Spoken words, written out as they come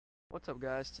What's up,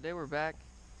 guys? Today we're back.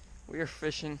 We are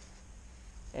fishing,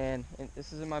 and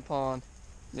this is in my pond.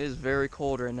 It is very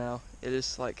cold right now. It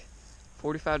is like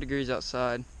 45 degrees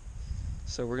outside,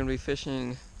 so we're gonna be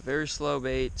fishing very slow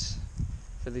baits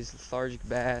for these lethargic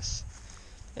bass.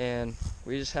 And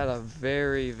we just had a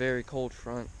very cold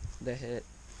front that hit,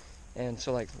 and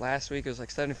so like last week it was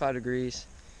like 75 degrees,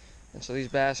 and so these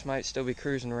bass might still be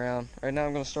cruising around. Right now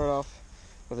I'm gonna start off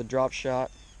with a drop shot,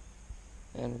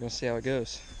 and we're gonna see how it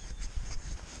goes.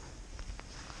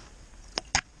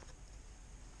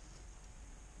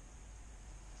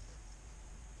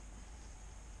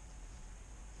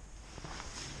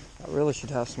 I really should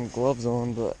have some gloves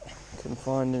on, but couldn't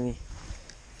find any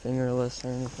fingerless or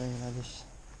anything. I just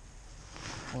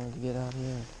wanted to get out here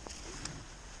and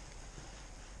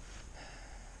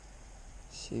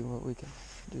see what we can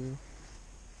do.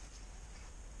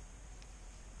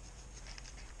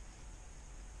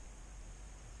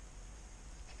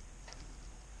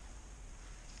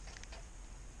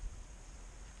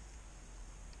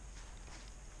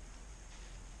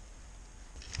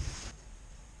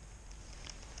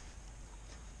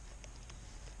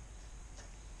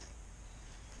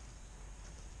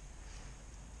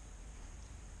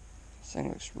 This thing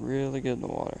looks really good in the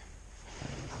water.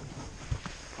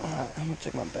 Alright, I'm gonna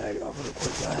take my bag off real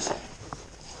quick, guys.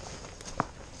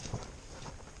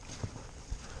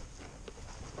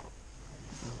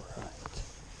 Alright.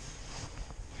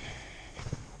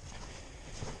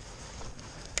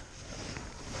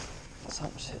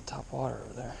 Something just hit top water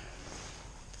over there.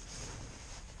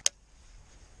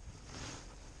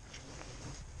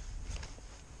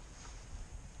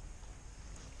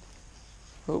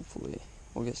 Hopefully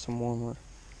we'll get some warmer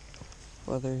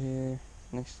weather here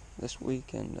this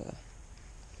week, and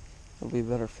it'll be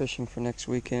better fishing for next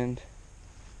weekend.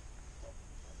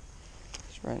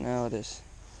 Because right now it is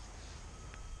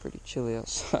pretty chilly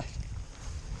outside.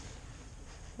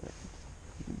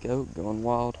 Goat going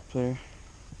wild up there.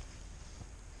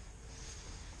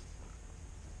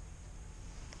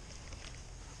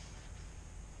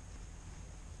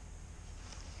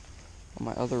 On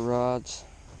my other rods,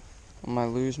 on my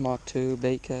Lew's Mach 2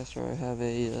 bait caster, I have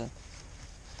a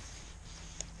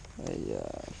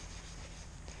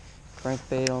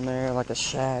crankbait on there, like a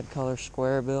shad color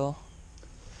square bill.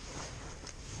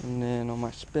 And then on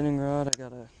my spinning rod, I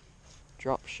got a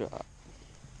drop shot.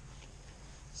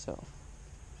 So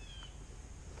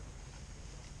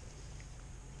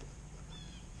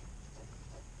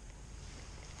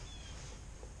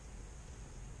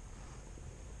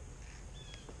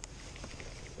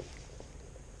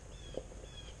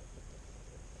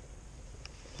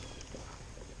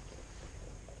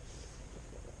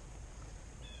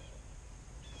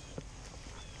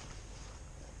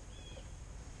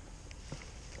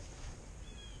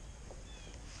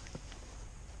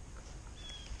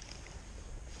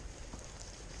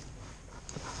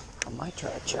I might try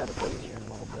a chatterbait here in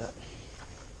a little bit.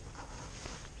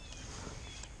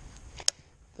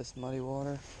 This muddy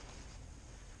water.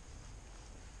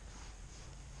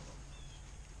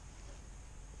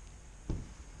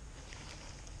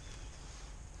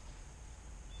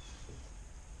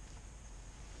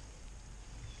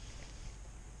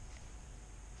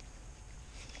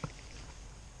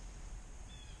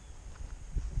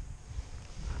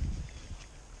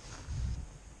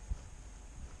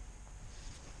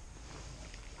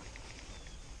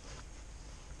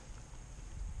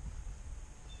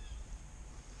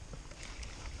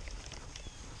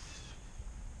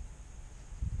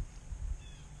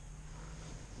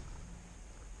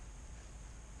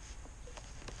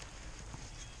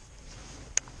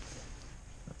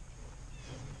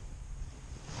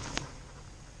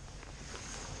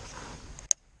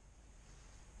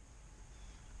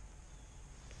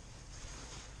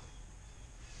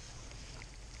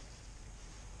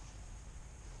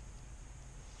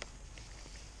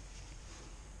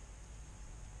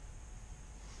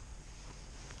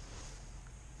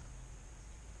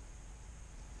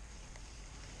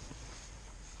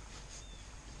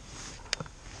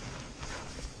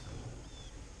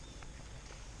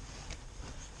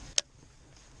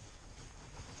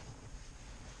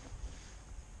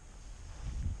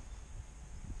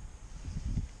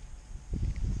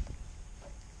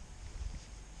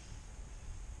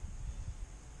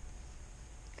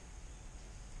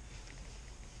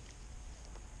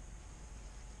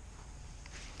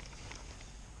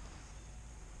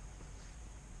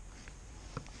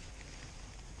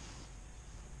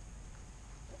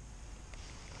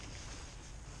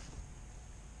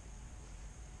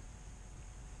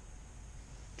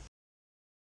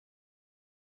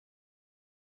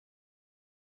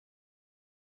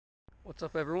 What's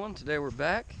up, everyone? Today we're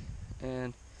back.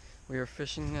 and we are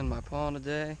fishing in my pond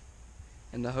today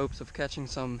in the hopes of catching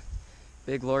some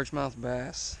big largemouth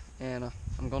bass. And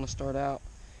I'm going to start out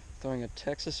throwing a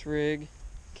Texas rig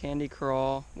candy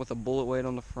crawl with a bullet weight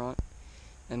on the front,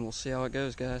 and we'll see how it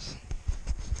goes, guys.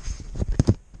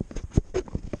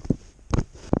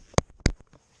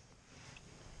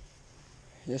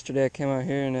 Yesterday I came out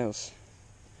here and it was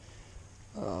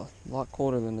a lot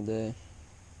colder than today.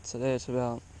 Today it's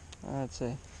about, I'd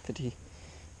say 50,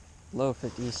 low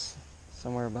 50s,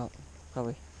 somewhere about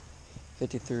probably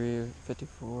 53 or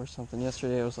 54 or something.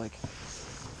 Yesterday it was like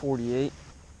 48.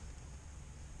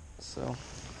 So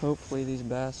hopefully these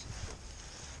bass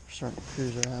are starting to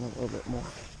cruise around a little bit more.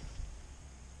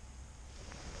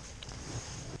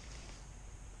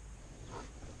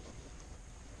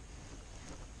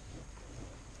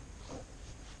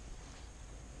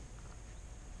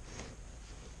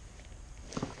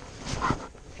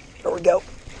 There we go.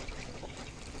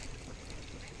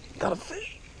 Got a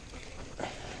fish.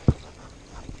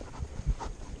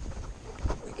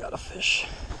 We got a fish.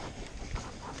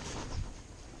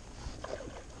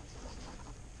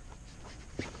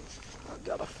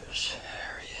 Got a fish.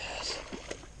 There he is.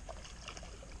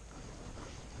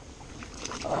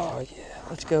 Oh yeah,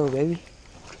 let's go, baby.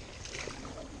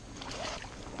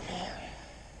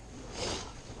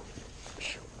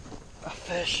 A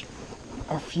fish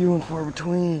are few and far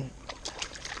between.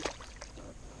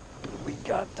 We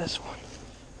got this one.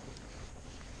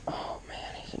 Oh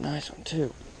man, he's a nice one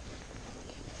too.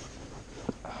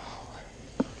 Oh.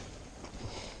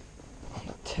 On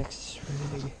the Texas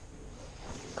rig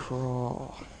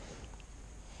crawl.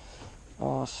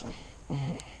 Awesome.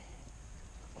 Man,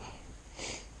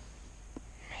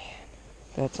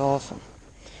 that's awesome.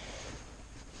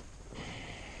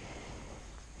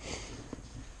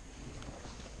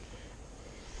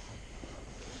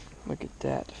 Look at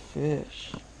that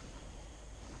fish.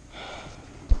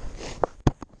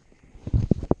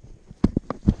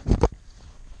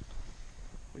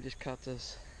 We just caught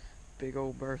this big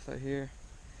old Bertha here,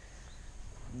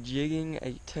 jigging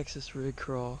a Texas rig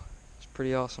crawl. It's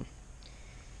pretty awesome.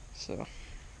 So, I'm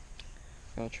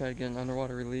gonna try to get an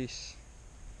underwater release.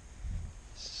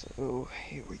 So,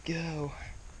 here we go.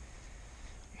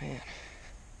 Man,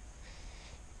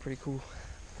 pretty cool.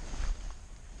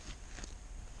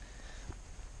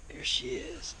 There she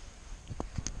is.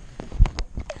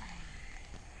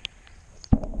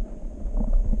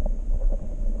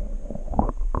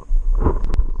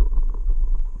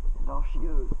 And off she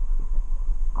goes.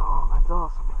 Oh, that's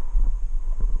awesome.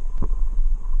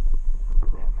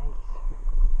 That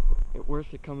makes it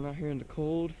worth it coming out here in the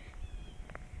cold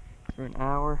for an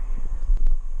hour.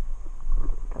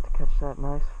 Got to catch that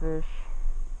nice fish.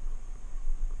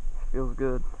 Feels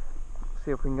good.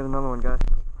 See if we can get another one, guys.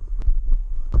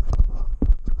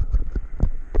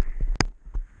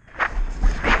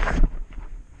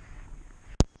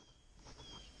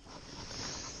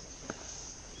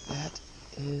 That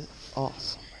is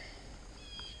awesome.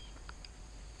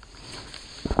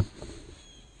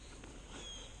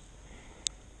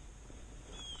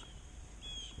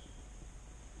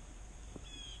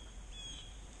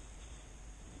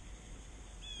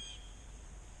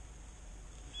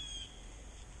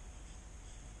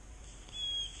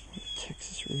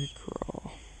 Texas rig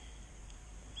crawl.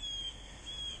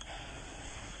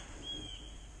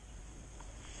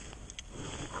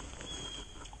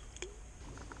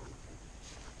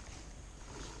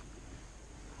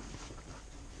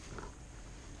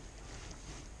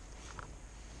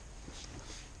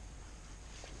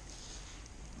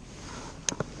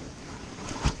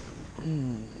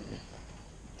 Yeah.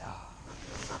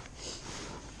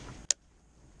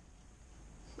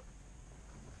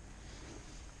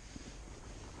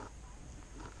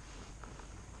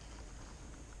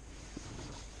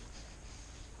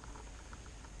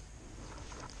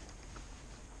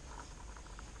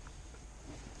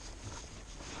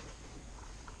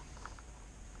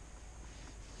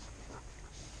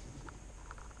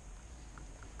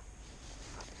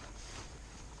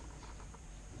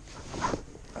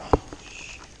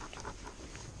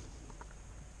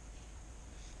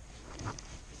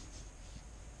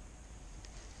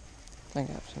 'I think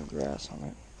I have some grass on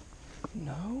it.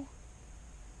 No?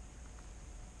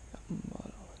 Got mud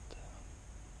on it though.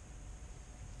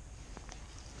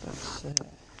 That's sad.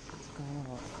 What's going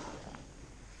on?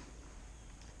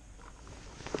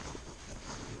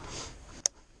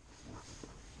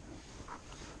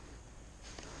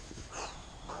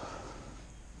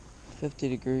 $50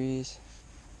 degrees.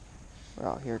 We're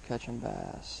out here catching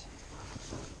bass.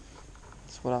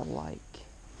 That's what I like.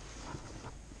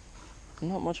 I'm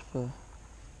not much of a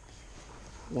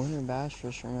winter bass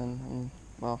fisherman, and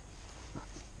well,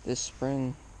 this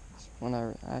spring is when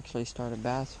I actually started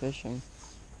bass fishing.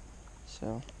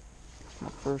 So it's my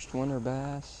first winter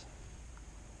bass.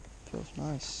 Feels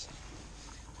nice.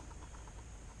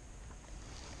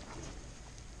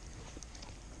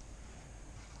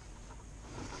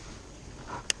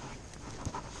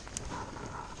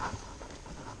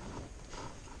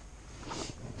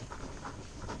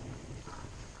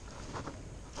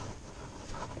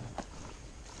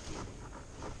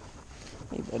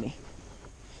 Hey buddy,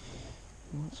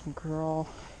 you want some crawl?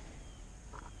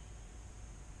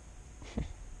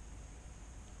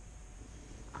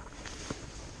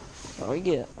 That's all we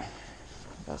get.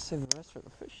 Gotta save the rest for the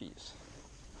fishies.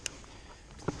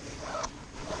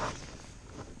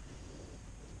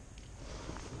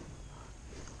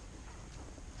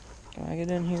 Can I get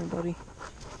in here, buddy?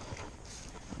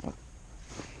 Oh,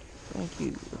 thank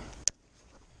you.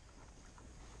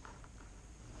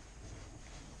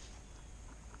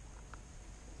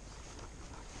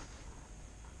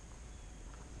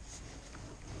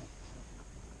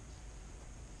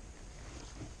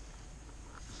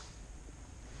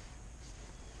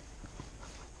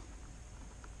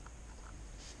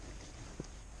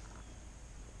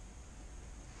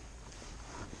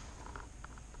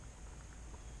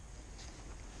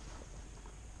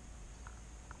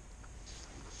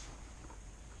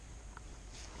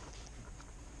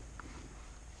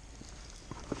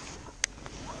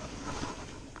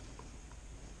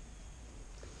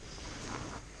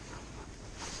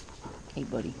 Hey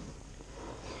buddy.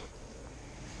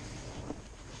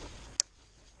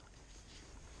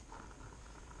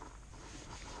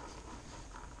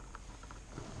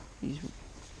 He's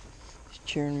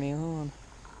cheering me on.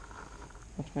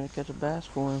 Wants me to catch a bass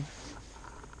for him.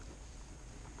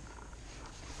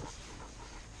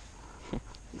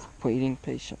 He's waiting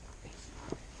patiently.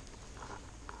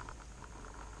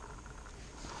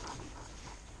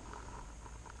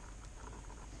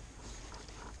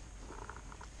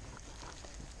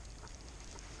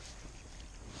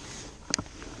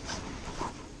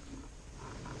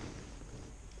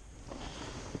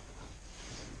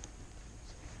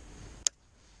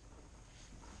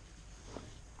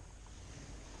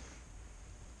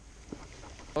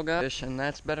 Well guys, and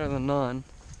that's better than none.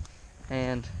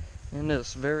 And in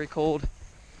this very cold,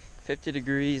 50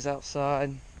 degrees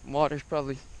outside, water's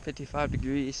probably 55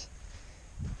 degrees,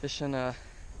 fishing a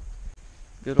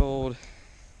good old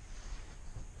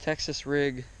Texas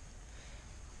rig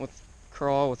with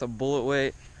crawl with a bullet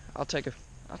weight. I'll take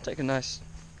a nice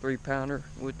 3-pounder.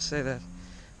 We'll say that's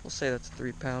a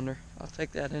 3-pounder. I'll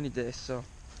take that any day. So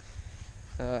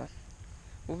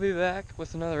we'll be back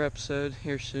with another episode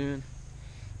here soon.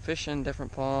 Fishing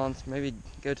different ponds, maybe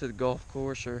go to the golf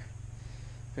course, or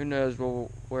who knows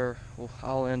where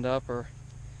I'll end up, or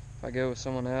if I go with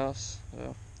someone else.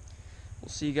 So we'll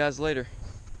see you guys later.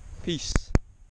 Peace.